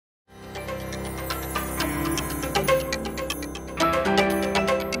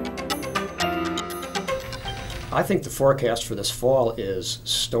I think the forecast for this fall is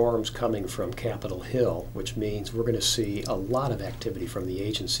storms coming from Capitol Hill, which means we're going to see a lot of activity from the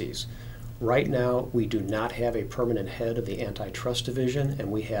agencies. Right now, we do not have a permanent head of the Antitrust Division, and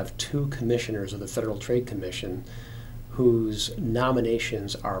we have 2 commissioners of the Federal Trade Commission whose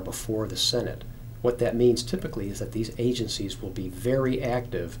nominations are before the Senate. What that means typically is that these agencies will be very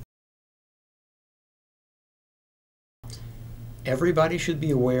active. Everybody should be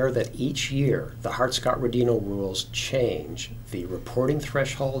aware that each year the Hart-Scott-Rodino rules change. The reporting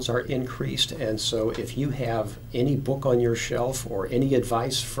thresholds are increased, and so if you have any book on your shelf or any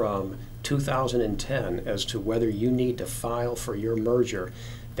advice from 2010 as to whether you need to file for your merger,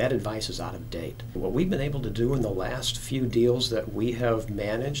 that advice is out of date. What we've been able to do in the last few deals that we have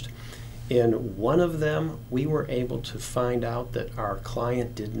managed, in one of them we were able to find out that our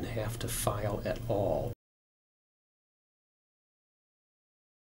client didn't have to file at all.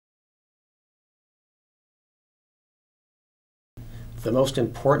 The most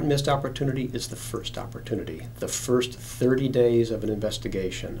important missed opportunity is the first opportunity. The first 30 days of an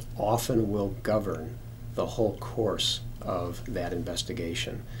investigation often will govern the whole course of that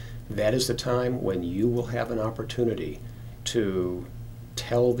investigation. That is the time when you will have an opportunity to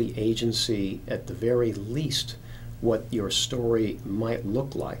tell the agency at the very least what your story might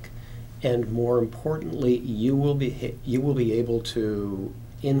look like. And more importantly, you will be able to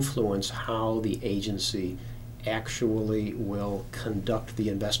influence how the agency actually will conduct the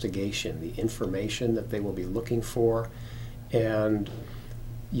investigation, the information that they will be looking for, and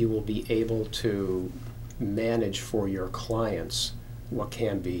you will be able to manage for your clients what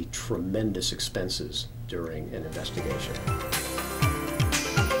can be tremendous expenses during an investigation.